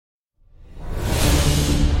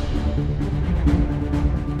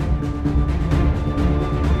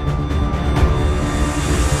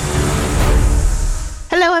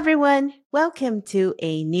everyone. Welcome to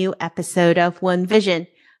a new episode of One Vision.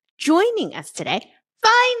 Joining us today,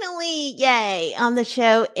 finally, yay, on the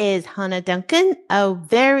show is Hannah Duncan, a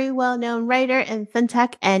very well known writer in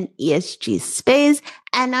fintech and ESG space.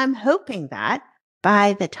 And I'm hoping that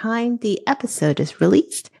by the time the episode is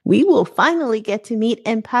released, we will finally get to meet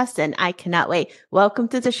in person. I cannot wait. Welcome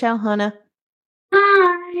to the show, Hannah.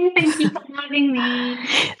 Hi, thank you for having me.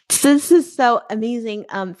 This is so amazing.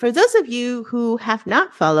 For those of you who have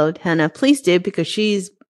not followed Hannah, please do, because she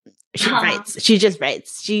writes. She just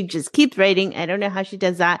writes. She just keeps writing. I don't know how she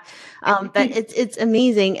does that. But it's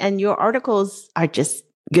amazing. And your articles are just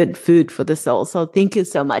good food for the soul. So thank you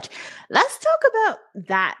so much. Let's talk about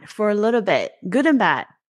that for a little bit. Good and bad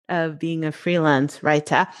of being a freelance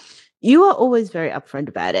writer. You are always very upfront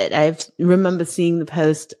about it. I remember seeing the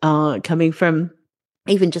post coming from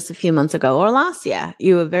even just a few months ago or last year.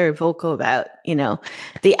 You were very vocal about,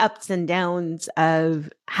 the ups and downs of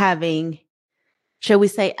having, shall we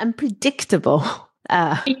say, unpredictable,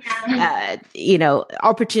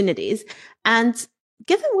 opportunities. And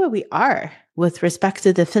given where we are with respect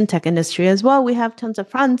to the fintech industry as well, we have tons of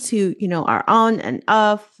friends who, are on and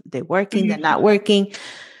off, they're working, they're not working.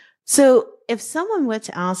 So if someone were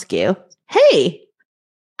to ask you, hey,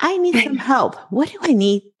 I need some help, what do I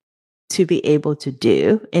need to be able to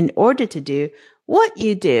do in order to do what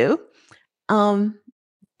you do?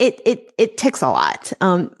 It takes a lot.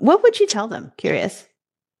 What would you tell them? Curious.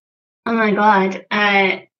 Oh my God.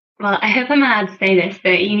 Well, I hope I'm allowed to say this,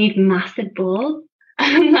 but you need massive balls.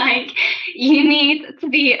 Like, you need to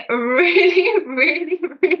be really, really,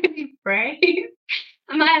 really brave.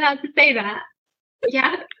 Am I allowed to say that?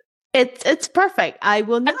 Yeah. It's perfect. I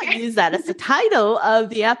will not use that as the title of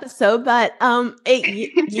the episode, but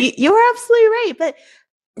you are absolutely right. But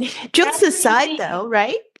jokes aside, though,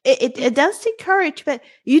 right? It does take courage, but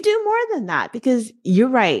you do more than that, because you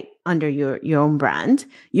write under your own brand.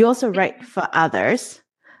 You also write for others,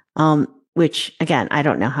 which, again, I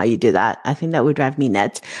don't know how you do that. I think that would drive me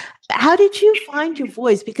nuts. How did you find your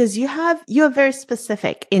voice? Because you're very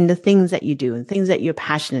specific in the things that you do and things that you're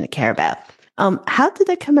passionate and care about. How did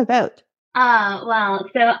that come about? Well,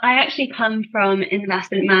 so I actually come from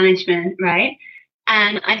investment management, right?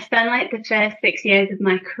 And I spent like the first 6 years of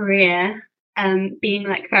my career being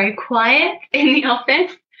like very quiet in the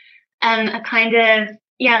office, a kind of,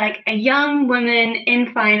 like a young woman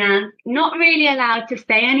in finance, not really allowed to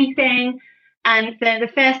say anything. And so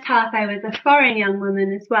the first half I was a foreign young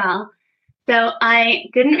woman as well. So I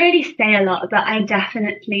didn't really say a lot, but I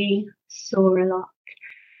definitely saw a lot.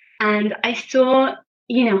 And I saw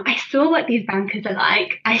what these bankers are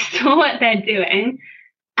like. I saw what they're doing.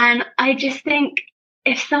 And I just think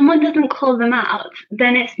if someone doesn't call them out,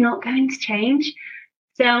 then it's not going to change.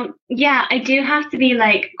 So yeah, I do have to be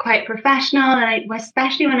like quite professional, and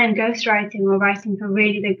especially when I'm ghostwriting or writing for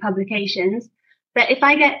really big publications. But if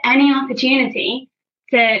I get any opportunity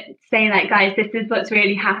to say like, guys, this is what's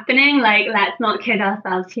really happening, like, let's not kid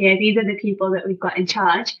ourselves here. These are the people that we've got in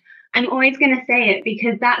charge. I'm always going to say it,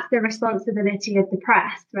 because that's the responsibility of the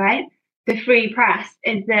press, right? The free press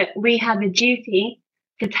is that we have a duty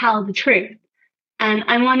to tell the truth. And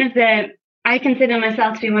I consider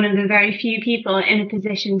myself to be one of the very few people in a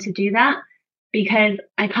position to do that, because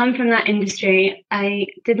I come from that industry. I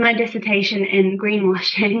did my dissertation in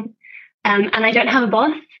greenwashing, and I don't have a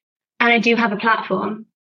boss, and I do have a platform.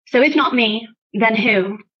 So if not me, then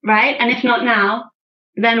who, right? And if not now,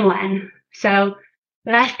 then when? So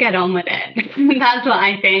let's get on with it. That's what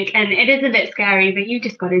I think. And it is a bit scary, but you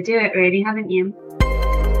just got to do it, really, haven't you?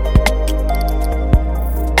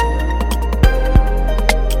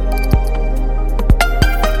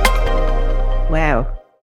 Wow.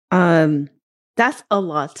 That's a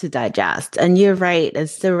lot to digest. And you're right.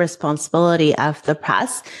 It's the responsibility of the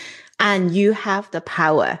press. And you have the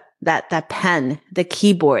power, that pen, the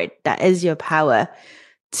keyboard, that is your power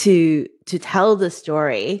to tell the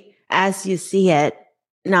story as you see it,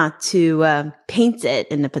 not to paint it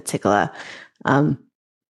in a particular,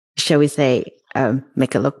 shall we say,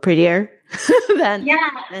 make it look prettier. That's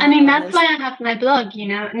why I have my blog.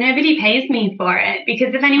 Nobody pays me for it,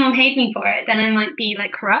 because if anyone paid me for it, then I might be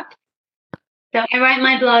like corrupt. So I write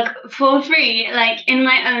my blog for free, like in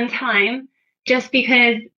my own time, just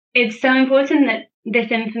because it's so important that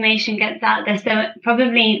this information gets out there. So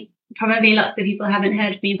probably lots of people haven't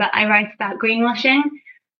heard of me, but I write about greenwashing,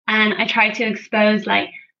 and I try to expose like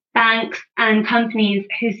banks and companies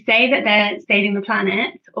who say that they're saving the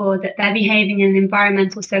planet, or that they're behaving in an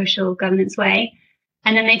environmental, social, governance way,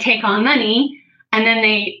 and then they take our money and then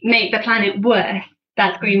they make the planet worse.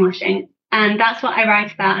 That's greenwashing. And that's what I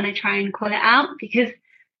write about, and I try and call it out, because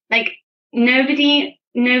like nobody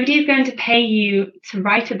nobody's going to pay you to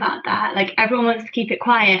write about that. Like everyone wants to keep it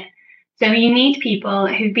quiet. So you need people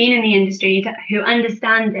who've been in the industry who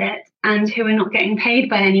understand it and who are not getting paid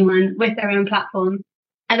by anyone with their own platform.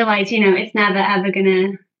 Otherwise, it's never ever going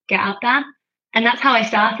to get out there. And that's how I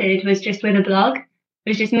started, was just with a blog. It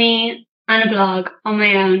was just me and a blog on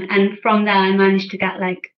my own. And from there, I managed to get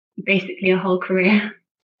like basically a whole career.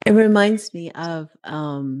 It reminds me of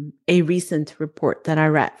a recent report that I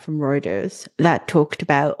read from Reuters that talked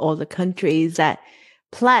about all the countries that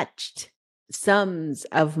pledged sums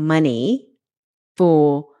of money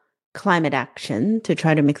for climate action to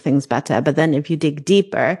try to make things better. But then if you dig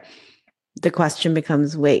deeper, the question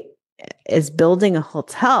becomes, wait, is building a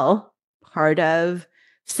hotel part of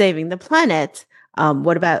saving the planet?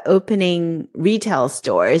 What about opening retail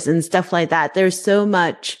stores and stuff like that? There's so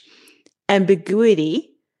much ambiguity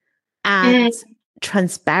and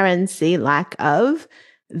transparency, lack of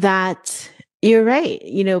that. You're right.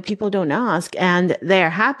 People don't ask and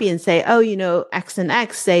they're happy and say, oh, X and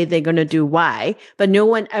X say they're going to do Y, but no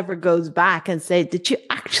one ever goes back and say, did you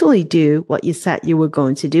actually do what you said you were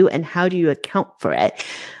going to do? And how do you account for it?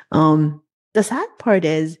 The sad part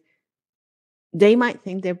is they might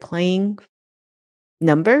think they're playing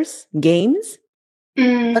numbers, games,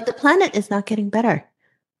 but the planet is not getting better.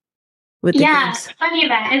 It's funny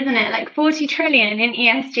that, isn't it? Like 40 trillion in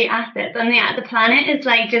ESG assets, and the planet is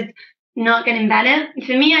like just not getting better.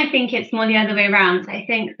 For me, I think it's more the other way around. I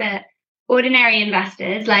think that ordinary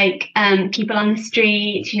investors, like people on the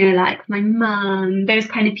street, like my mum, those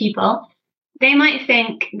kind of people, they might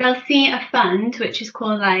think, they'll see a fund which is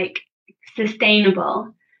called like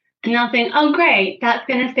sustainable, and they'll think, oh great, that's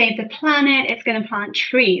going to save the planet, it's going to plant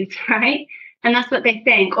trees, right? And that's what they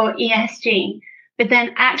think, or ESG. But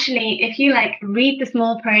then actually, if you like read the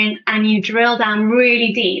small print and you drill down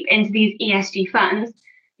really deep into these ESG funds,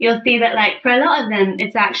 you'll see that like for a lot of them,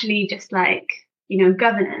 it's actually just like,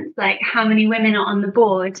 governance, like how many women are on the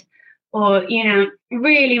board, or,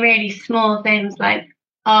 really, really small things like,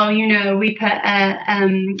 oh, we put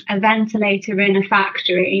a ventilator in a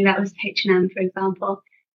factory. That was H&M, for example.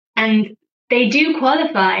 And they do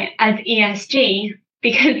qualify as ESG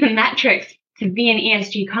because the metrics to be an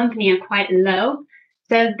ESG company are quite low.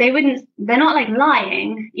 So they're not like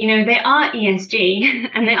lying, they are ESG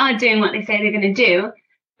and they are doing what they say they're going to do.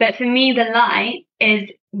 But for me, the lie is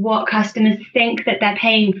what customers think that they're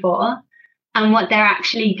paying for and what they're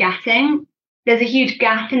actually getting. There's a huge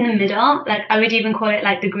gap in the middle. Like I would even call it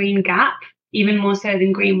like the green gap, even more so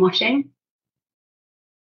than greenwashing.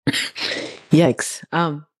 Yikes.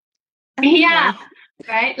 Yeah,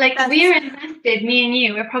 right. Like we're invested, me and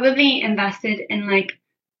you, we're probably invested in like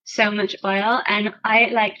so much oil, and I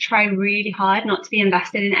like try really hard not to be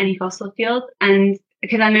invested in any fossil fuels, and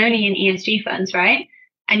because I'm only in ESG funds, right?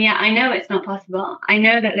 And yeah, I know it's not possible. I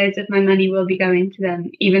know that loads of my money will be going to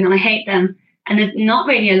them, even though I hate them, and there's not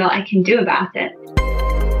really a lot I can do about it.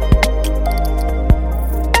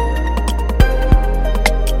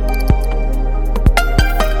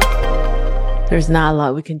 There's not a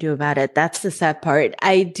lot we can do about it. That's the sad part.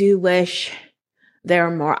 I do wish there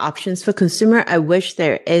are more options for consumer. I wish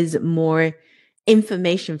there is more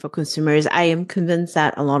information for consumers. I am convinced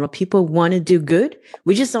that a lot of people want to do good.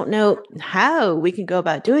 We just don't know how we can go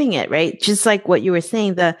about doing it, right? Just like what you were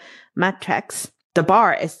saying, the metrics, the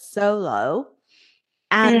bar is so low.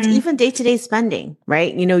 And even day-to-day spending,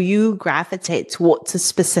 right? You gravitate towards a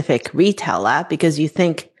specific retailer because you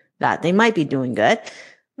think that they might be doing good.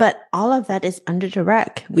 But all of that is under the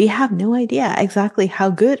rug. We have no idea exactly how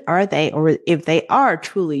good are they, or if they are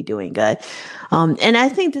truly doing good. And I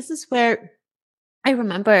think this is where I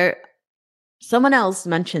remember someone else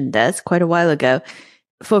mentioned this quite a while ago.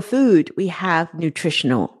 For food, we have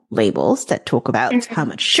nutritional labels that talk about how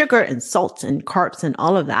much sugar and salt and carbs and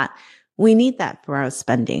all of that. We need that for our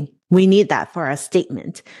spending. We need that for our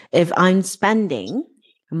statement. If I'm spending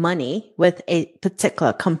money with a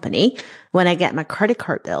particular company, when I get my credit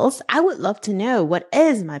card bills, I would love to know, what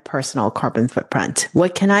is my personal carbon footprint?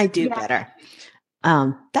 What can I do better?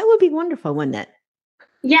 That would be wonderful, wouldn't it?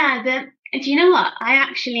 Yeah. Do you know what? I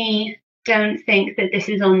actually don't think that this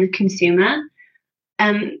is on the consumer.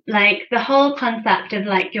 Like the whole concept of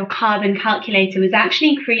like your carbon calculator was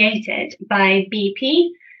actually created by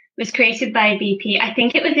BP. I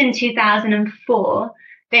think it was in 2004.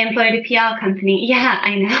 They employed a PR company. Yeah,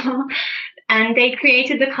 I know. And they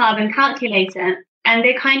created the carbon calculator, and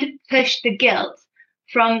they kind of pushed the guilt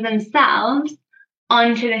from themselves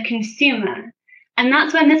onto the consumer. And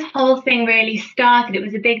that's when this whole thing really started. It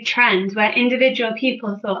was a big trend where individual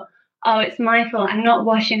people thought, oh, it's my fault, I'm not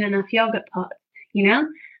washing enough yogurt pots,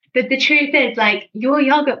 But the truth is, like, your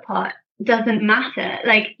yogurt pot doesn't matter.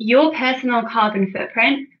 Like your personal carbon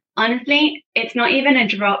footprint, honestly, it's not even a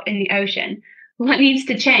drop in the ocean. What needs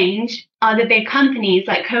to change are the big companies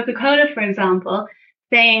like Coca-Cola, for example,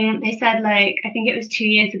 they said like, I think it was 2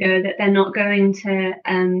 years ago that they're not going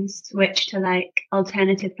to switch to like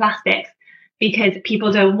alternative plastics because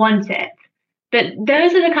people don't want it. But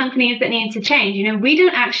those are the companies that need to change. You know, we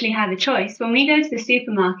don't actually have a choice. When we go to the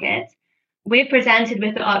supermarket, we're presented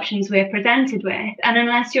with the options we're presented with. And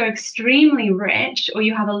unless you're extremely rich or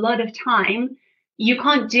you have a lot of time, you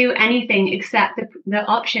can't do anything except the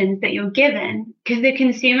options that you're given, because the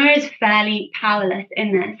consumer is fairly powerless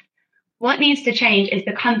in this. What needs to change is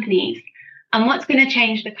the companies. And what's going to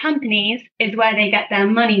change the companies is where they get their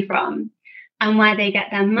money from. And where they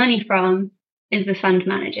get their money from is the fund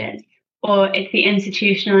managers, or it's the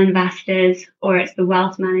institutional investors, or it's the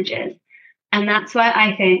wealth managers. And that's why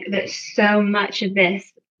I think that so much of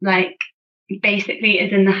this, like, basically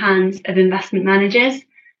is in the hands of investment managers,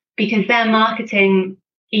 because they're marketing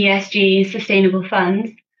ESG sustainable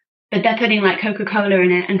funds, but they're putting like Coca-Cola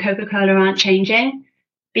in it, and Coca-Cola aren't changing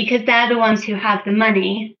because they're the ones who have the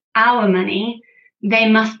money, our money. They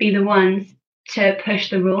must be the ones to push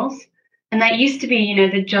the rules. And that used to be, you know,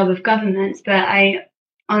 the job of governments, but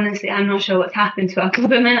honestly, I'm not sure what's happened to our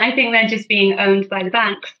government. I think they're just being owned by the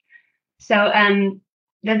banks. So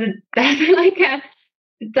there's like a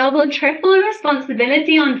double, triple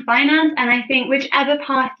responsibility on finance. And I think whichever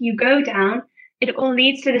path you go down, it all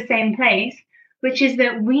leads to the same place, which is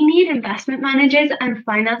that we need investment managers and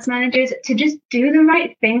finance managers to just do the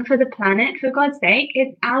right thing for the planet, for God's sake.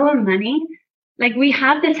 It's our money. Like, we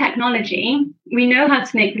have the technology. We know how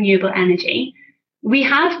to make renewable energy. We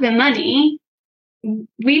have the money.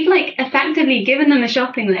 We've like effectively given them a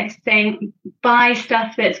shopping list saying, buy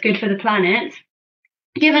stuff that's good for the planet,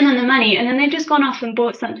 given them the money, and then they've just gone off and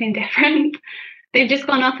bought something different. They've just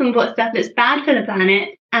gone off and bought stuff that's bad for the planet,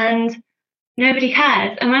 and nobody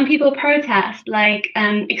cares. And when people protest, like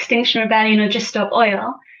Extinction Rebellion or Just Stop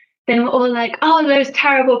Oil, then we're all like, oh, those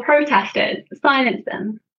terrible protesters, silence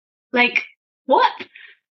them. Like, what?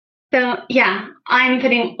 So yeah, I'm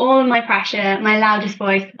putting all of my pressure, my loudest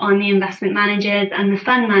voice, on the investment managers and the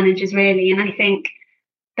fund managers, really. And I think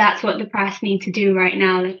that's what the press need to do right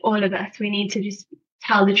now. Like, all of us, we need to just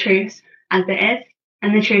tell the truth as it is.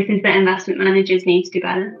 And the truth is that investment managers need to do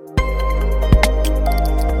better.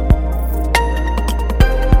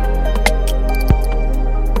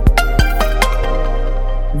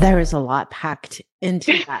 There is a lot packed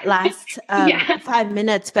into that last 5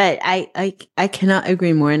 minutes, but I cannot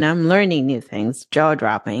agree more, and I'm learning new things, jaw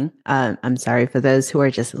dropping. I'm sorry for those who are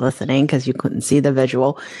just listening because you couldn't see the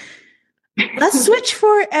visual. Let's switch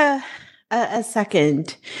for a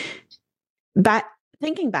second.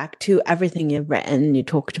 Thinking back to everything you've written, you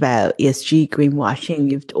talked about ESG, greenwashing.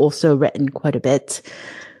 You've also written quite a bit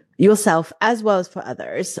yourself, as well as for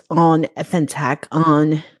others, on fintech,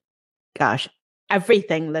 on, gosh,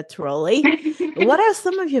 everything literally. What are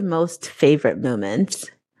some of your most favorite moments?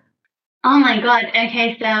 Oh my God.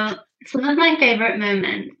 Okay, so some of my favorite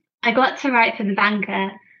moments. I got to write for The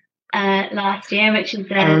Banker last year, which is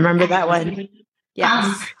I remember that one.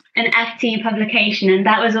 Yes. An FT publication, and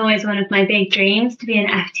that was always one of my big dreams, to be an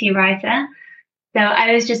FT writer. So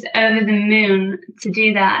I was just over the moon to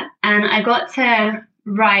do that, and I got to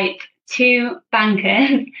write to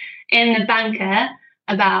bankers in The Banker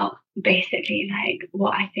about basically like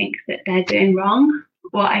what I think that they're doing wrong,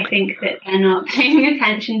 what I think that they're not paying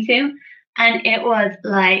attention to. And it was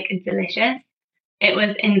like delicious. It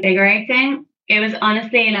was invigorating. It was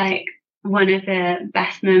honestly like one of the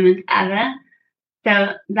best moments ever.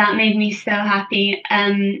 So that made me so happy.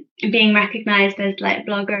 Being recognized as like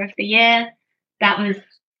Blogger of the Year, that was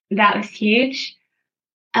huge.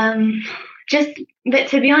 But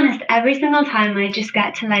to be honest, every single time I just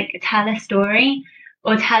get to like tell a story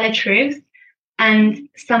or tell a truth and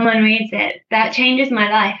someone reads it, that changes my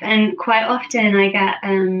life. And quite often I get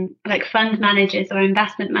like fund managers or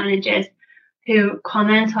investment managers who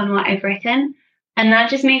comment on what I've written. And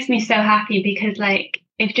that just makes me so happy, because like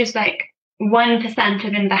if just like 1%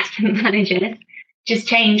 of investment managers just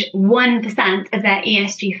change 1% of their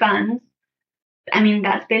ESG funds, I mean,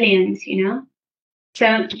 that's billions, you know?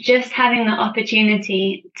 So just having the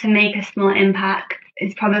opportunity to make a small impact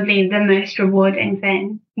is probably the most rewarding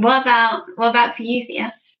thing. What about for you,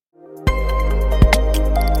 Thea?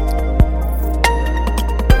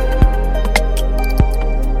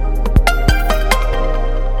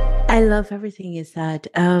 I love everything you said.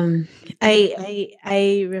 I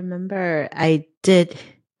remember I did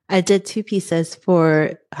 2 pieces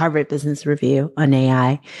for Harvard Business Review on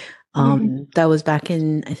AI. That was back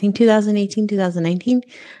in, I think, 2018, 2019.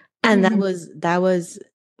 And that was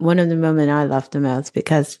one of the moments I loved the most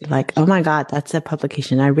because like, oh my God, that's a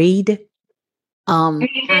publication I read. And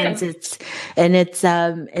it's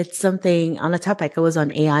something on a topic. It was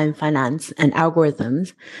on AI and finance and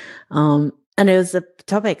algorithms. And it was a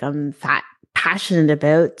topic I'm passionate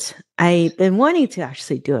about. I've been wanting to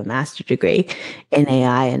actually do a master's degree in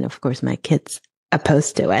AI, and of course, my kids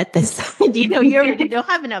opposed to it. They said, you already don't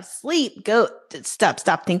have enough sleep. Go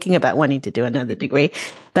stop thinking about wanting to do another degree.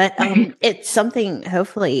 But it's something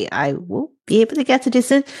hopefully I will be able to get to do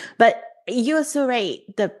soon. But you're so right.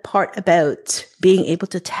 The part about being able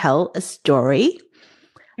to tell a story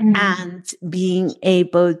and being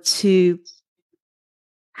able to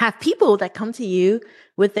have people that come to you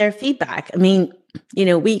with their feedback. I mean,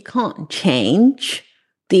 we can't change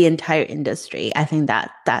the entire industry. I think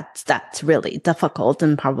that's really difficult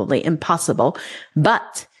and probably impossible.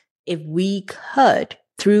 But if we could,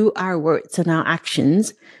 through our words and our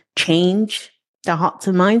actions, change the hearts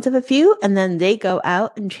and minds of a few, and then they go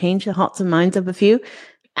out and change the hearts and minds of a few,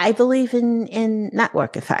 I believe in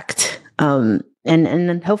network effect. And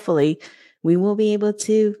then hopefully we will be able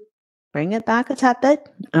to bring it back a tad bit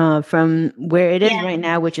from where it is right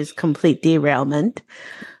now, which is complete derailment.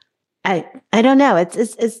 I don't know.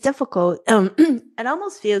 It's difficult. It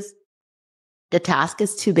almost feels the task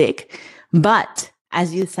is too big. But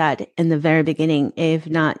as you said in the very beginning, if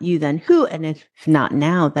not you, then who? And if not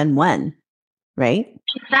now, then when? Right?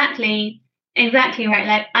 Exactly right.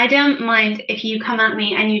 Like, I don't mind if you come at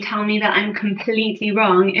me and you tell me that I'm completely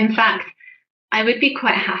wrong. In fact, I would be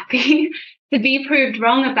quite happy to be proved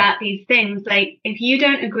wrong about these things. Like, if you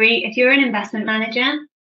don't agree, if you're an investment manager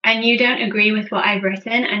and you don't agree with what I've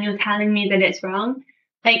written and you're telling me that it's wrong,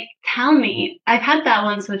 like, tell me. I've had that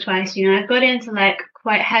once or twice, I've got into like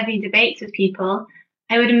quite heavy debates with people.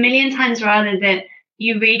 I would a million times rather that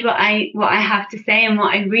you read what I have to say and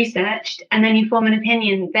what I researched, and then you form an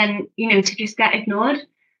opinion than, to just get ignored.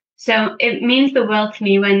 So it means the world to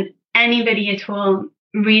me when anybody at all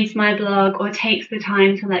reads my blog or takes the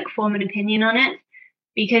time to like form an opinion on it,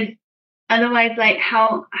 because otherwise, like,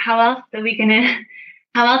 how else are we gonna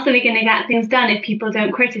get things done if people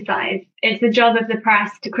don't criticize? It's the job of the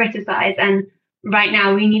press to criticize, and right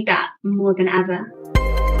now we need that more than ever.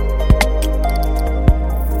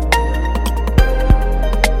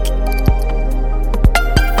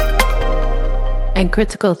 And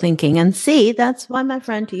critical thinking. And see, that's why, my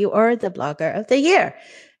friend, you are the blogger of the year.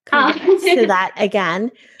 Congrats to that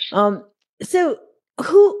again. So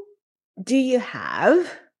who do you have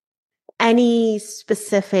any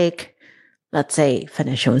specific, let's say,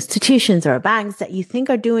 financial institutions or banks that you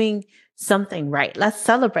think are doing something right? Let's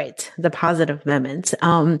celebrate the positive moments.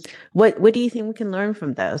 What do you think we can learn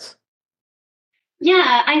from those?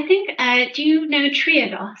 Yeah, I think, do you know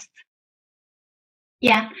Triodos?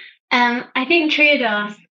 Yeah. I think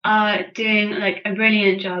Triodos are doing like a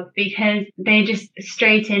brilliant job because they just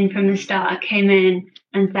straight in from the start came in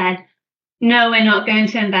and said, no, we're not going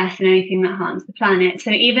to invest in anything that harms the planet.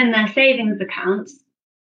 So even their savings accounts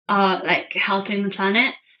are like helping the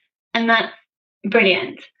planet. And that's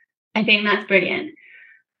brilliant. I think that's brilliant.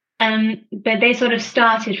 But they sort of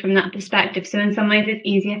started from that perspective. So in some ways it's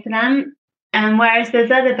easier for them. Whereas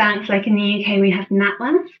there's other banks, like in the UK, we have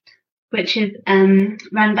NatWest, which is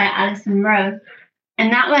run by Alison Rowe.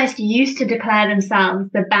 And NatWest used to declare themselves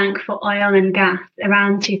the bank for oil and gas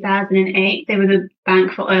around 2008. They were the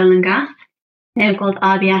bank for oil and gas. They were called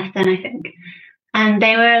RBS then, I think. And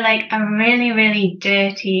they were like a really, really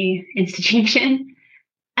dirty institution.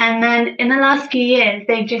 And then in the last few years,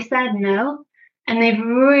 they've just said no. And they've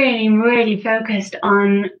really, really focused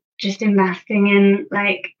on just investing in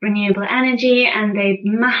like renewable energy. And they've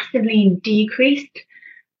massively decreased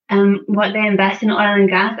what they invest in oil and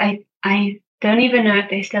gas. I don't even know if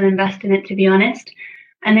they still invest in it, to be honest.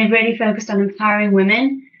 And they've really focused on empowering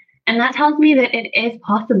women. And that tells me that it is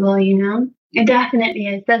possible, It definitely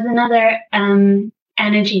is. There's another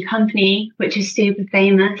energy company, which is super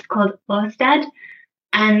famous, called Ørsted.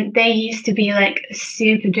 And they used to be like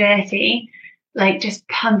super dirty, like just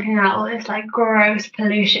pumping out all this like gross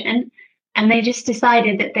pollution. And they just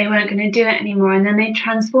decided that they weren't going to do it anymore. And then they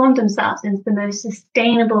transformed themselves into the most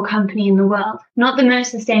sustainable company in the world. Not the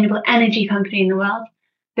most sustainable energy company in the world,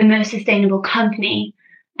 the most sustainable company.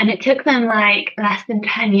 And it took them like less than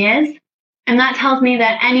 10 years. And that tells me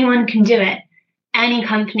that anyone can do it. Any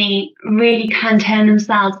company really can turn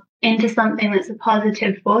themselves into something that's a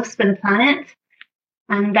positive force for the planet.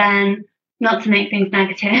 And then, not to make things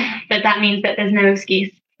negative, but that means that there's no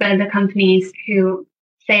excuse for the companies who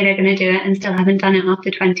say they're going to do it and still haven't done it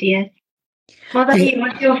after 20 years. What about you?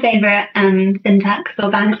 What's your favorite fintechs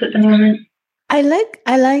or banks at the moment? I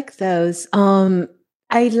like those. I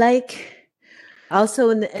like also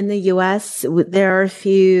in the US, there are a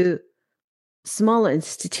few smaller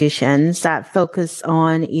institutions that focus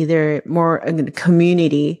on either more a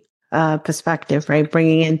community perspective, right?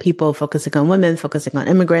 Bringing in people, focusing on women, focusing on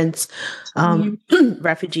immigrants,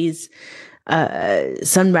 refugees.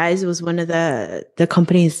 Sunrise was one of the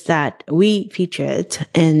companies that we featured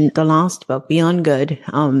in the last book, Beyond Good.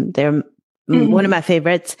 They're one of my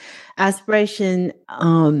favorites. Aspiration,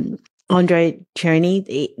 Andre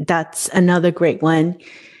Czerny, that's another great one.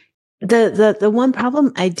 The one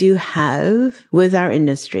problem I do have with our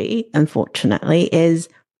industry, unfortunately, is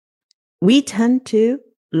we tend to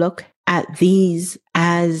look at these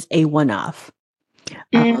as a one-off.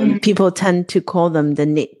 People tend to call them the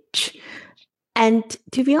niche. And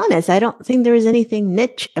to be honest, I don't think there is anything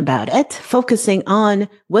niche about it. Focusing on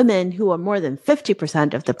women who are more than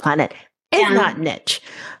 50% of the planet is not niche.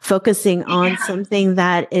 Focusing on something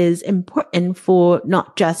that is important for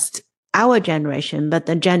not just our generation, but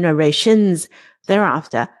the generations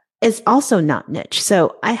thereafter is also not niche.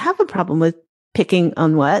 So I have a problem with picking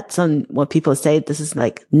on words on what people say. This is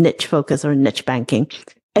like niche focus or niche banking.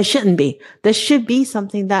 It shouldn't be. This should be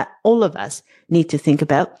something that all of us need to think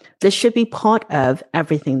about. This should be part of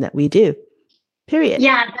everything that we do. Period.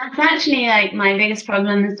 Yeah, that's actually like my biggest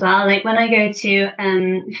problem as well. Like when I go to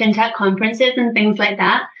fintech conferences and things like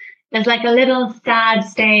that, there's like a little sad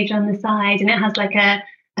stage on the side and it has like a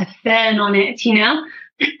fern on it, you know?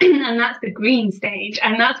 And that's the green stage.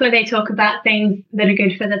 And that's where they talk about things that are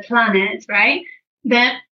good for the planet, right?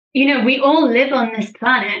 That, you know, we all live on this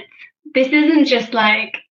planet. This isn't just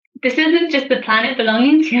the planet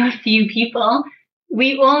belonging to a few people.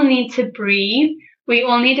 We all need to breathe. We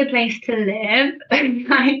all need a place to live.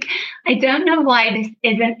 Like, I don't know why this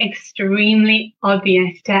isn't extremely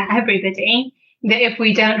obvious to everybody, that if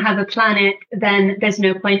we don't have a planet, then there's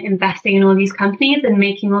no point investing in all these companies and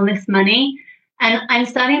making all this money. And I'm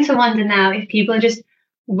starting to wonder now if people just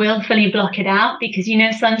willfully block it out, because, you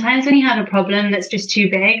know, sometimes when you have a problem that's just too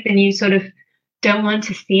big, then you sort of don't want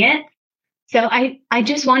to see it. So I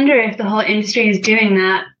just wonder if the whole industry is doing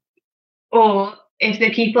that, or if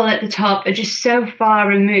the people at the top are just so far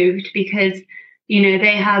removed because, you know,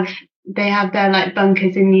 they have their like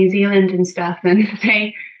bunkers in New Zealand and stuff, and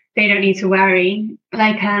they don't need to worry.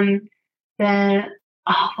 Like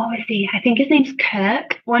what was he? I think his name's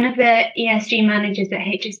Kirk. One of the ESG managers at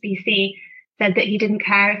HSBC said that he didn't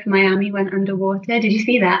care if Miami went underwater. Did you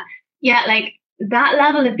see that? Yeah, like that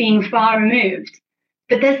level of being far removed.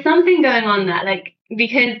 But there's something going on there, like,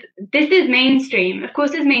 because this is mainstream. Of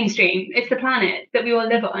course, it's mainstream. It's the planet that we all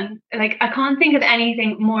live on. Like, I can't think of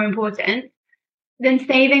anything more important than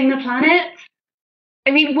saving the planet.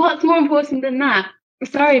 I mean, what's more important than that?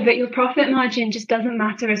 Sorry, but your profit margin just doesn't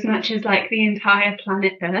matter as much as like the entire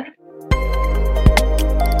planet Earth.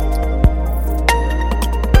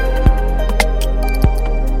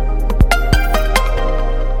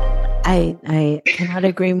 I cannot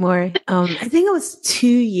agree more. I think it was 2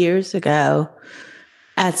 years ago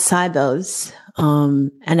at Sibos,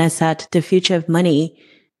 and I said the future of money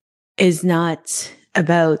is not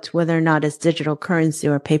about whether or not it's digital currency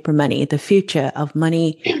or paper money. The future of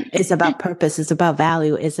money is about purpose, it's about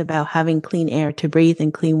value, it's about having clean air to breathe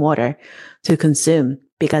and clean water to consume,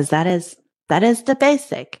 because that is the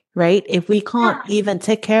basic, right? If we can't even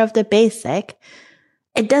take care of the basic,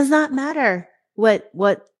 it does not matter what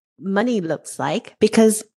money looks like,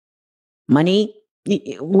 because money,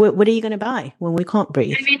 what are you going to buy when we can't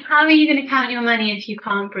breathe? I mean, how are you going to count your money if you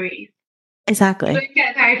can't breathe? Exactly. You won't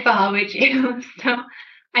get very far, would you? So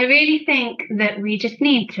I really think that we just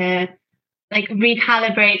need to like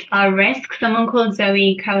recalibrate our risk. Someone called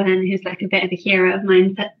Zoe Cohen, who's like a bit of a hero of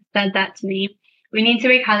mine, said that to me. We need to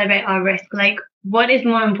recalibrate our risk. Like, what is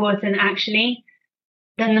more important actually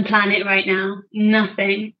than the planet right now?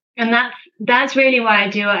 Nothing. And that's really why I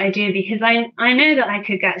do what I do, because I know that I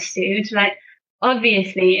could get sued. Like,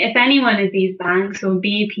 obviously, if any one of these banks or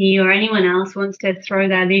BP or anyone else wants to throw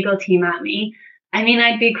their legal team at me, I mean,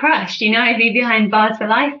 I'd be crushed. You know, I'd be behind bars for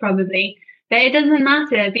life probably. But it doesn't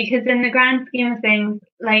matter, because in the grand scheme of things,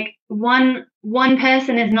 like one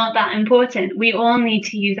person is not that important. We all need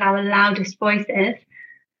to use our loudest voices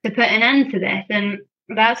to put an end to this. And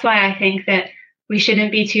that's why I think that we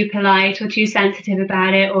shouldn't be too polite or too sensitive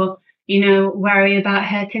about it, or, you know, worry about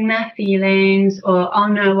hurting their feelings, or, oh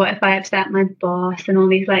no, what if I upset my boss, and all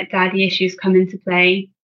these like daddy issues come into play.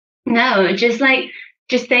 No, just say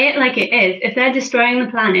it like it is. If they're destroying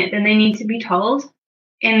the planet, then they need to be told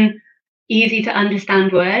in easy to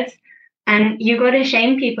understand words. And you got to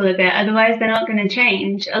shame people a bit, otherwise they're not going to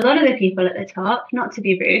change. A lot of the people at the top, not to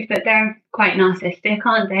be rude, but they're quite narcissistic,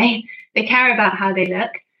 aren't they? They care about how they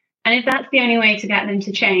look. And if that's the only way to get them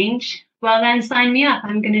to change, well, then sign me up.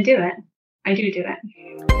 I'm going to do it. I do it.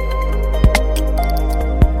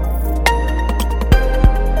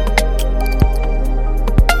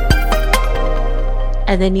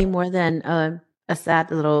 And they need more than a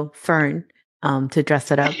sad little fern to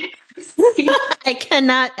dress it up. I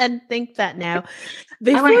cannot unthink that now.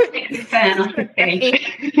 Before, I want to take the fern off the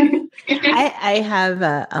stage. I have,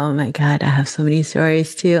 oh my God, I have so many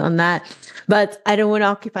stories too on that. But I don't want to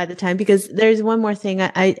occupy the time because there's one more thing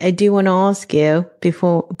I do want to ask you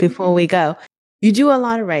before we go. You do a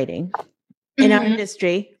lot of writing. In our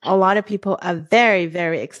industry, a lot of people are very,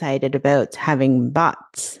 very excited about having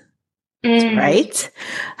bots. Right?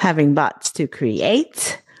 Having bots to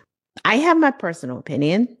create. I have my personal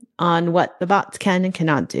opinion on what the bots can and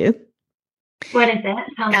cannot do. What is it?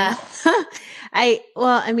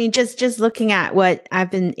 I mean, just looking at what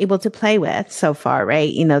I've been able to play with so far,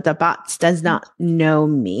 right? You know, the bots does not know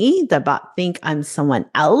me. The bot think I'm someone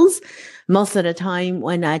else. Most of the time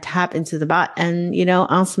when I tap into the bot and, you know,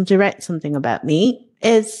 ask them to write something about me,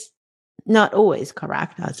 is not always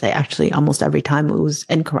correct. I'd say actually almost every time it was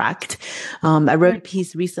incorrect. I wrote a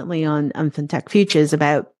piece recently on FinTech Futures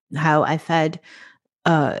about how I fed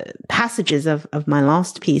passages of my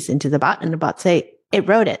last piece into the bot, and the bot say, it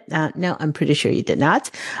wrote it. No, I'm pretty sure you did not.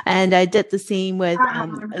 And I did the same with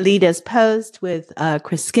Alida's post, with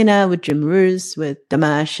Chris Skinner, with Jim Roos, with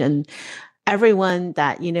Dimash, and everyone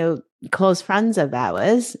that, you know, close friends of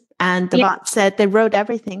ours. And the bot said they wrote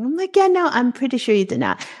everything. I'm like, yeah, no, I'm pretty sure you did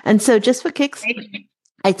not. And so just for kicks,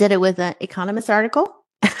 I did it with an Economist article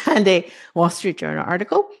and a Wall Street Journal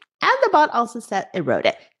article. And the bot also said it wrote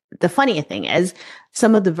it. The funny thing is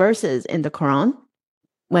some of the verses in the Quran,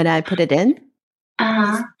 when I put it in,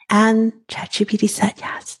 and ChatGPT said,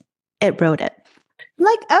 yes, it wrote it. I'm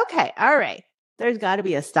like, okay, all right. There's got to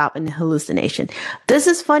be a stop in the hallucination. This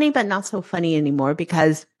is funny, but not so funny anymore,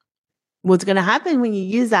 because what's going to happen when you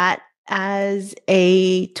use that as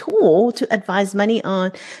a tool to advise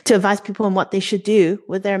people on what they should do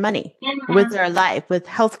with their money, with their life, with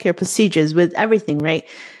healthcare procedures, with everything, right?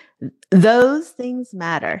 Those things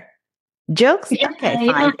matter. Jokes, okay,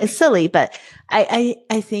 fine. It's silly, but I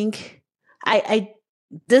think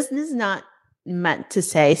this is not meant to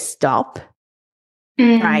say stop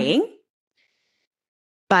trying.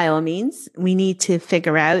 By all means, we need to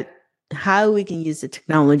figure out how we can use the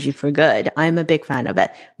technology for good. I'm a big fan of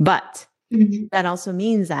it, but that also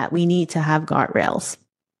means that we need to have guardrails.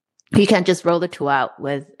 You can't just roll the tool out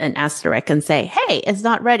with an asterisk and say, hey, it's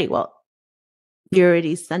not ready. Well, you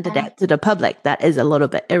already sent it out to the public. That is a little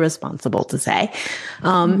bit irresponsible to say.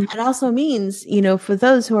 It also means, you know, for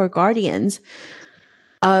those who are guardians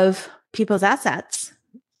of people's assets,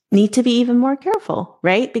 need to be even more careful,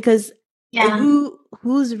 right? Because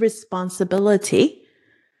whose responsibility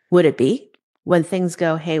would it be when things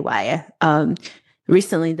go haywire?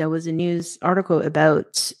 Recently, there was a news article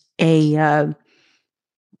about a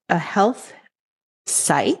health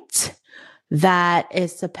site that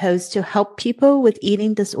is supposed to help people with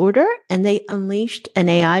eating disorder, and they unleashed an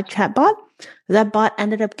AI chatbot. That bot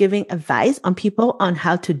ended up giving advice on people on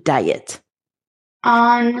how to diet.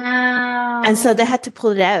 Oh no! And so they had to pull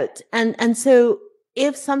it out. And so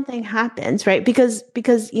if something happens, right? Because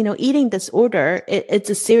you know, eating disorder, it's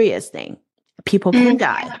a serious thing. People can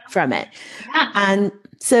die from it. Yeah. And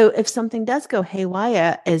so if something does go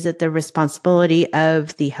haywire, is it the responsibility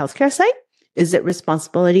of the healthcare site? Is it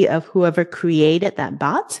responsibility of whoever created that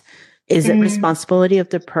bot? Is it responsibility of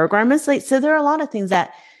the programmers? Like, so there are a lot of things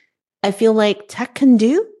that I feel like tech can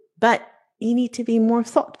do, but you need to be more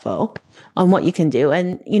thoughtful on what you can do.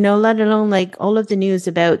 And, you know, let alone like all of the news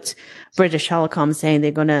about British Telecom saying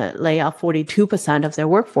they're going to lay off 42% of their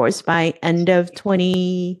workforce by end of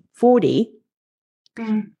 2040.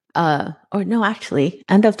 Or no, actually,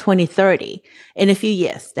 end of 2030. In a few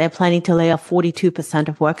years, they're planning to lay off 42%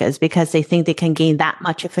 of workers because they think they can gain that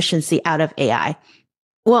much efficiency out of AI.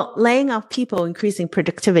 Well, laying off people, increasing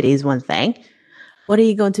productivity is one thing. What are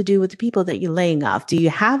you going to do with the people that you're laying off? Do you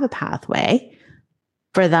have a pathway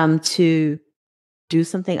for them to do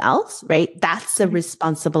something else, right? That's the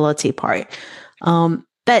responsibility part.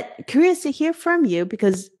 But curious to hear from you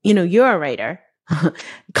because, you know, you're a writer.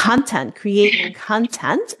 Creating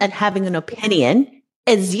content and having an opinion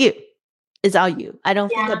is all you. I don't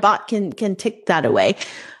think a bot can take that away.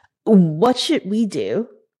 What should we do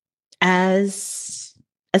as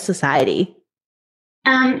a society?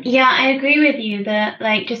 I agree with you that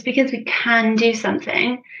like just because we can do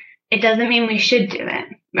something, it doesn't mean we should do it,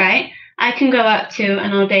 right? I can go up to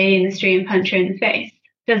an old lady in the street and punch her in the face.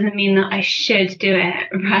 Doesn't mean that I should do it,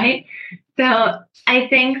 right? So I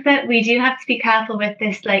think that we do have to be careful with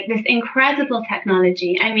this, like this incredible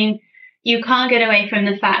technology. I mean, you can't get away from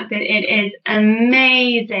the fact that it is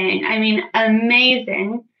amazing. I mean,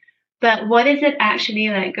 amazing. But what is it actually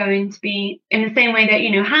like going to be, in the same way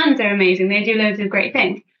that, hands are amazing, they do loads of great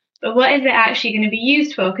things. But what is it actually going to be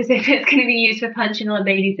used for? Because if it's going to be used for punching old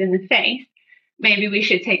ladies in the face, maybe we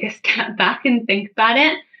should take a step back and think about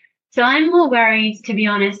it. So I'm more worried, to be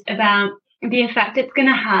honest, about the effect it's going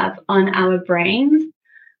to have on our brains.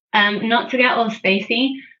 Not to get all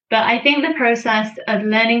spacey, but I think the process of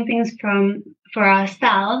learning things for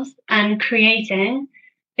ourselves and creating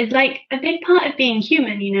is like a big part of being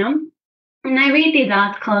human. And I read these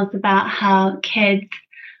articles about how kids,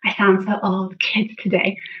 I sound so old, kids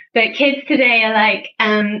today, but kids today are like,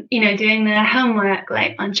 doing their homework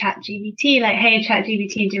like on ChatGPT, like, hey,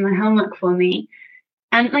 ChatGPT, do my homework for me.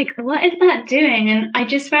 And like, what is that doing? And I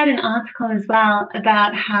just read an article as well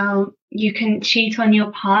about how you can cheat on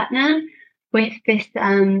your partner with this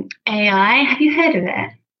AI. Have you heard of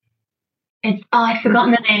it? I've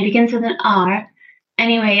forgotten the name, begins with an R.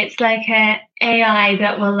 Anyway, it's like a AI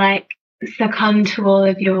that will like succumb to all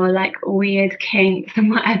of your like weird kinks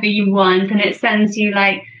and whatever you want. And it sends you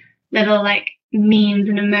like little like memes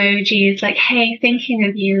and emojis like, hey, thinking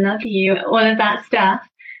of you, love you, all of that stuff.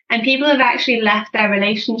 And people have actually left their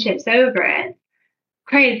relationships over it.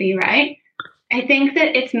 Crazy, right? I think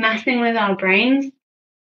that it's messing with our brains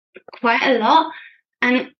quite a lot.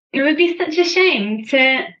 And it would be such a shame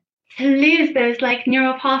to lose those like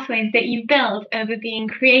neural pathways that you build over being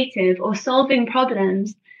creative or solving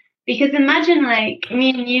problems. Because imagine like me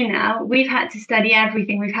and you now, we've had to study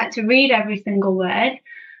everything. We've had to read every single word.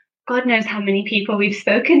 God knows how many people we've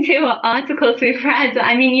spoken to or articles we've read.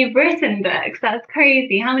 I mean, you've written books. That's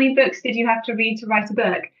crazy. How many books did you have to read to write a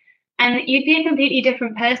book? And you'd be a completely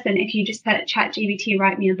different person if you just said, ChatGPT,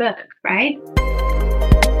 write me a book, right?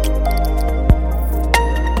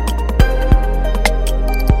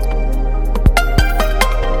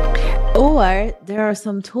 Or there are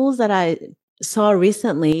some tools that I saw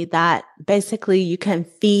recently that basically you can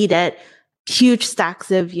feed it huge stacks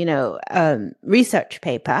of, research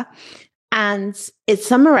paper and it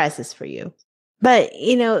summarizes for you. But,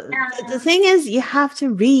 the thing is, you have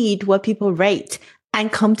to read what people rate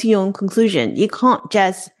and come to your own conclusion. You can't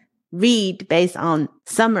just read based on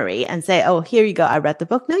summary and say, oh, here you go, I read the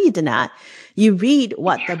book. No, you did not. You read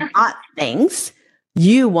what the bot thinks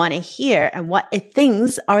you want to hear and what it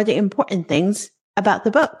thinks are the important things about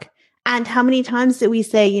the book. And how many times do we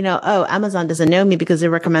say, oh, Amazon doesn't know me because they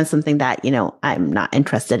recommend something that, I'm not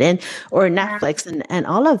interested in, or Netflix and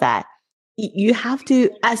all of that. You have to,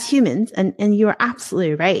 as humans, and you're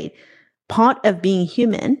absolutely right. Part of being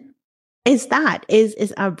human is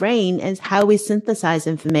our brain, is how we synthesize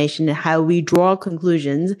information and how we draw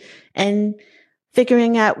conclusions and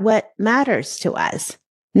figuring out what matters to us,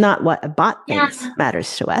 not what a bot thinks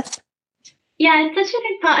matters to us. Yeah, it's such a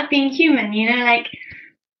big part of being human, like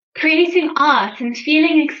creating art and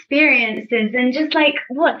feeling experiences and just like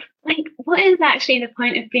what is actually the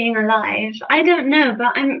point of being alive? I don't know,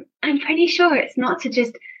 but I'm pretty sure it's not to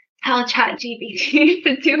just tell ChatGPT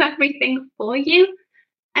to do everything for you.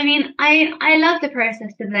 I mean, I love the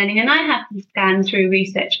process of learning, and I have to scan through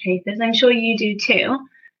research papers. I'm sure you do too.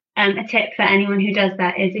 A tip for anyone who does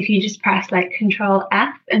that is if you just press like Control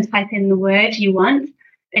F and type in the word you want,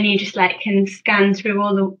 and you just like can scan through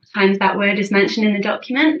all the times that word is mentioned in the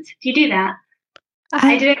document. Do you do that?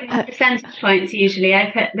 I do it with percentage points usually.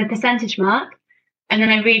 I put the percentage mark and then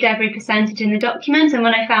I read every percentage in the document. And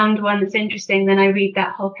when I found one that's interesting, then I read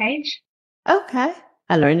that whole page. Okay.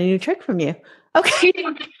 I learned a new trick from you. Okay.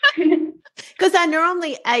 Because I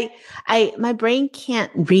normally, my brain can't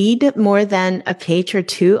read more than a page or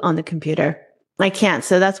two on the computer. I can't.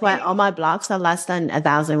 So that's why all my blogs are less than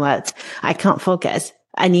 1,000 words. I can't focus.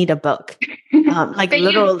 I need a book, like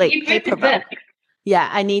literally you paper book. Yeah,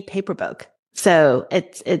 I need paper book. So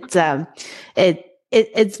it's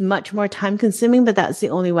much more time consuming, but that's the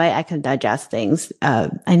only way I can digest things.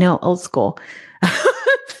 I know, old school.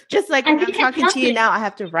 Just like when I'm talking to you now, I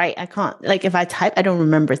have to write. I can't, like if I type, I don't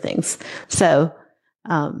remember things. So,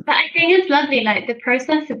 but I think it's lovely, like the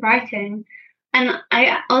process of writing. And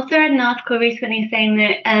I also read an article recently saying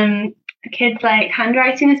that kids, like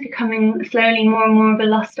handwriting is becoming slowly more and more of a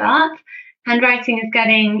lost art. Handwriting is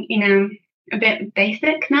getting, a bit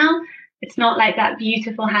basic now. It's not like that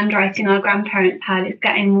beautiful handwriting our grandparents had. It's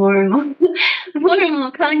getting more and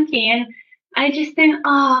more clunky. And I just think,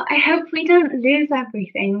 I hope we don't lose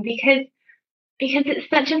everything because it's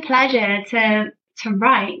such a pleasure to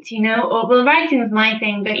write, or well, writing is my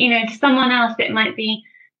thing, but to someone else it might be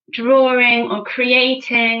drawing or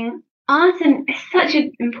creating. Art and is such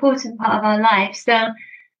an important part of our life. So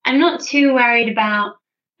I'm not too worried about,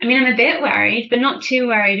 I'm a bit worried, but not too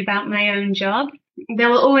worried about my own job. There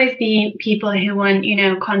will always be people who want,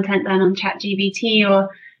 content done on ChatGPT, or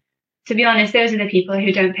to be honest, those are the people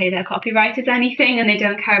who don't pay their copywriters anything and they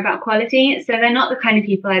don't care about quality. So they're not the kind of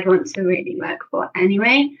people I'd want to really work for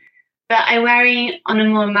anyway. But I worry on a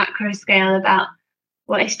more macro scale about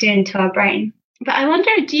what it's doing to our brain. But I wonder,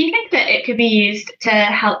 do you think that it could be used to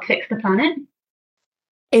help fix the planet?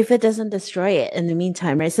 If it doesn't destroy it in the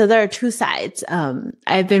meantime, right? So there are two sides.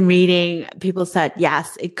 I've been reading, people said,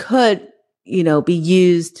 yes, it could, be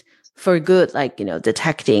used for good, like,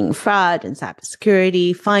 detecting fraud and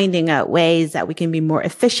cybersecurity, finding out ways that we can be more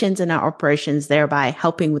efficient in our operations, thereby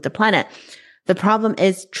helping with the planet. The problem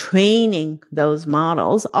is training those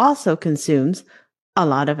models also consumes a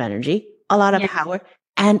lot of energy, a lot of power,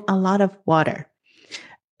 and a lot of water.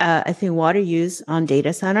 I think water use on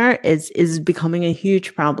data center is becoming a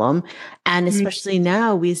huge problem. And especially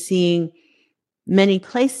now we're seeing many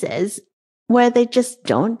places where they just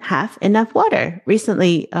don't have enough water.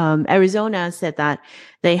 Recently, Arizona said that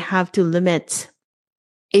they have to limit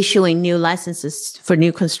issuing new licenses for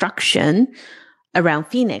new construction around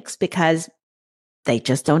Phoenix because they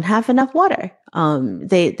just don't have enough water.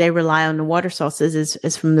 They rely on the water sources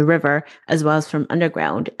is from the river as well as from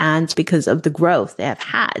underground. And because of the growth they have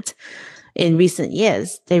had in recent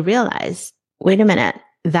years, they realize, wait a minute,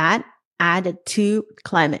 that added to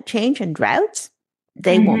climate change and droughts,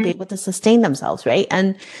 they won't be able to sustain themselves, right?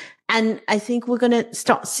 And I think we're going to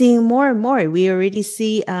start seeing more and more. We already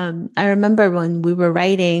see, I remember when we were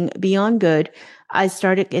writing Beyond Good, I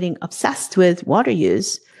started getting obsessed with water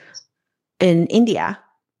use in India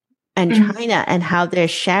and China and how they're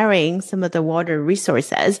sharing some of the water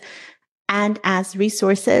resources. And as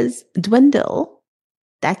resources dwindle,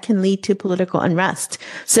 that can lead to political unrest.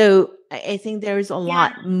 So I think there is a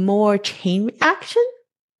lot more chain reaction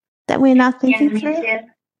that we're not thinking through.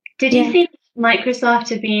 Did you see Microsoft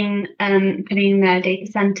have been putting their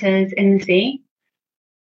data centers in the sea?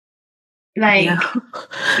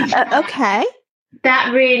 Okay.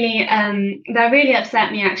 That really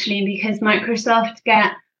upset me actually, because Microsoft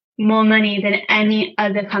get more money than any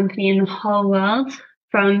other company in the whole world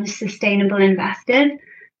from sustainable investors.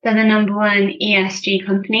 They're the number one ESG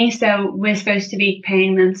company, so we're supposed to be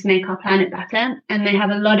paying them to make our planet better. And they have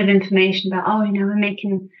a lot of information about, we're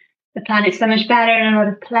making the planet so much better, and a lot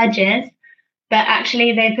of pledges. But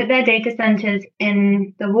actually, they put their data centers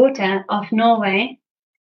in the water off Norway.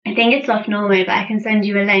 I think it's off Norway, but I can send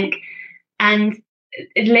you a link. And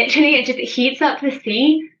it just heats up the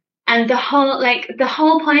sea. And the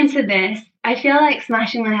whole point of this, I feel like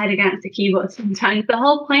smashing my head against the keyboard sometimes. The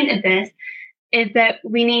whole point of this is that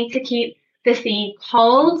we need to keep the sea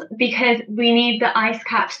cold because we need the ice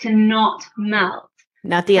caps to not melt.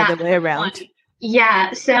 Not the other way around.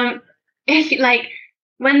 Yeah. So if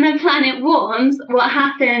when the planet warms, what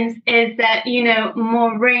happens is that,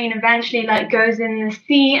 more rain eventually goes in the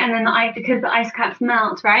sea, and then because the ice caps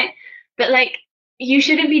melt, right? But you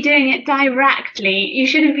shouldn't be doing it directly. You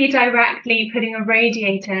shouldn't be directly putting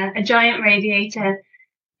a giant radiator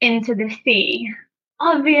into the sea,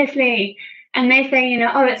 obviously. And they say,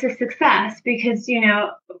 it's a success because,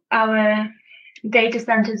 our data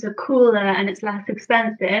centers are cooler and it's less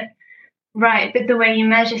expensive. Right, but the way you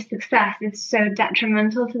measure success is so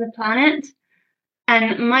detrimental to the planet.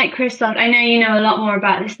 And Microsoft, I know you know a lot more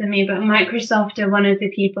about this than me, but Microsoft are one of the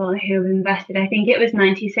people who have invested, I think it was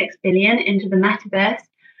 96 billion into the metaverse,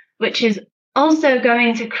 which is also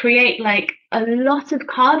going to create a lot of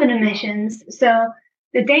carbon emissions. So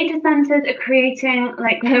the data centers are creating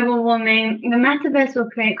global warming. The metaverse will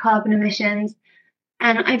create carbon emissions.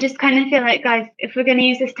 And I just kind of feel like, guys, if we're going to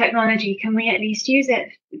use this technology, can we at least use it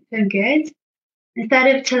for good?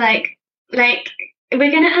 Instead of we're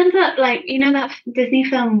going to end up that Disney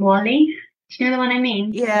film WALL-E? Do you know the one I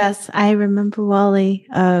mean? Yes, I remember WALL-E.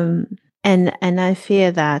 And I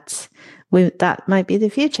fear that that might be the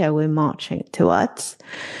future we're marching towards,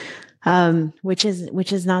 which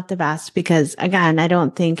is not the best, because again, I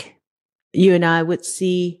don't think you and I would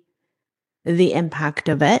see the impact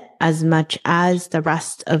of it as much as the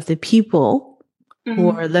rest of the people who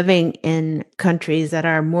are living in countries that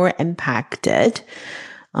are more impacted.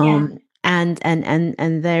 And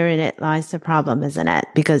therein it lies the problem, isn't it?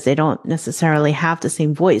 Because they don't necessarily have the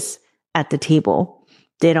same voice at the table.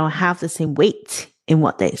 They don't have the same weight in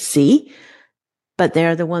what they see, but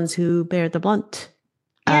they're the ones who bear the blunt.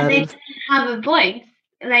 Yeah, they don't have a voice.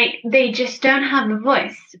 They just don't have a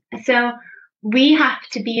voice. So we have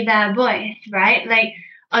to be their voice, right? Like,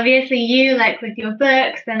 obviously you, like with your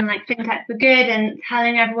books and like FinTech for Good and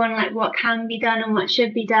telling everyone like what can be done and what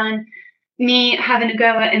should be done, me having a go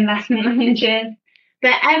at investment managers,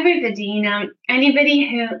 but everybody, anybody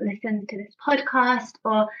who listens to this podcast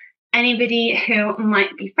or anybody who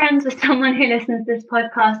might be friends with someone who listens to this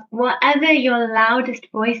podcast, whatever your loudest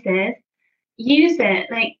voice is, use it.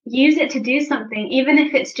 Like, use it to do something, even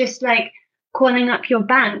if it's just like calling up your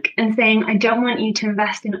bank and saying, I don't want you to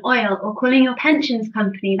invest in oil, or calling your pensions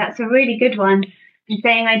company. That's a really good one. And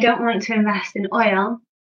saying, I don't want to invest in oil.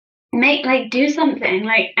 Do something,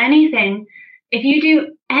 like anything. If you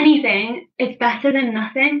do anything, it's better than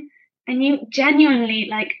nothing. And you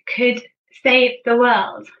genuinely could save the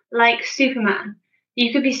world like Superman.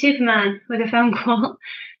 You could be Superman with a phone call.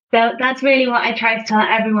 So that's really what I try to tell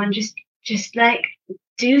everyone. Just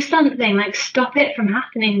do something, stop it from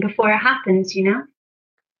happening before it happens,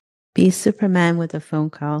 Be Superman with a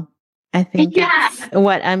phone call. I think that's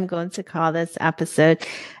what I'm going to call this episode,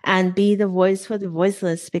 and be the voice for the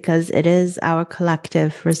voiceless, because it is our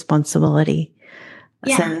collective responsibility.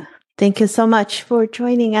 Yeah. So thank you so much for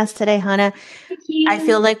joining us today, Hannah. Thank you. I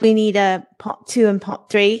feel like we need a part 2 and part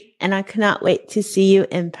 3, and I cannot wait to see you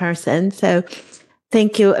in person. So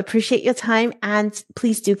thank you. Appreciate your time, and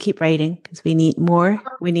please do keep writing, because we need more.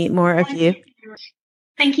 We need more of you.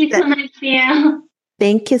 Thank you so much, Theo.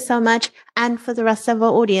 Thank you so much. And for the rest of our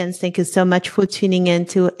audience, thank you so much for tuning in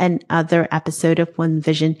to another episode of One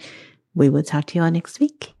Vision. We will talk to you all next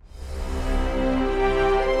week.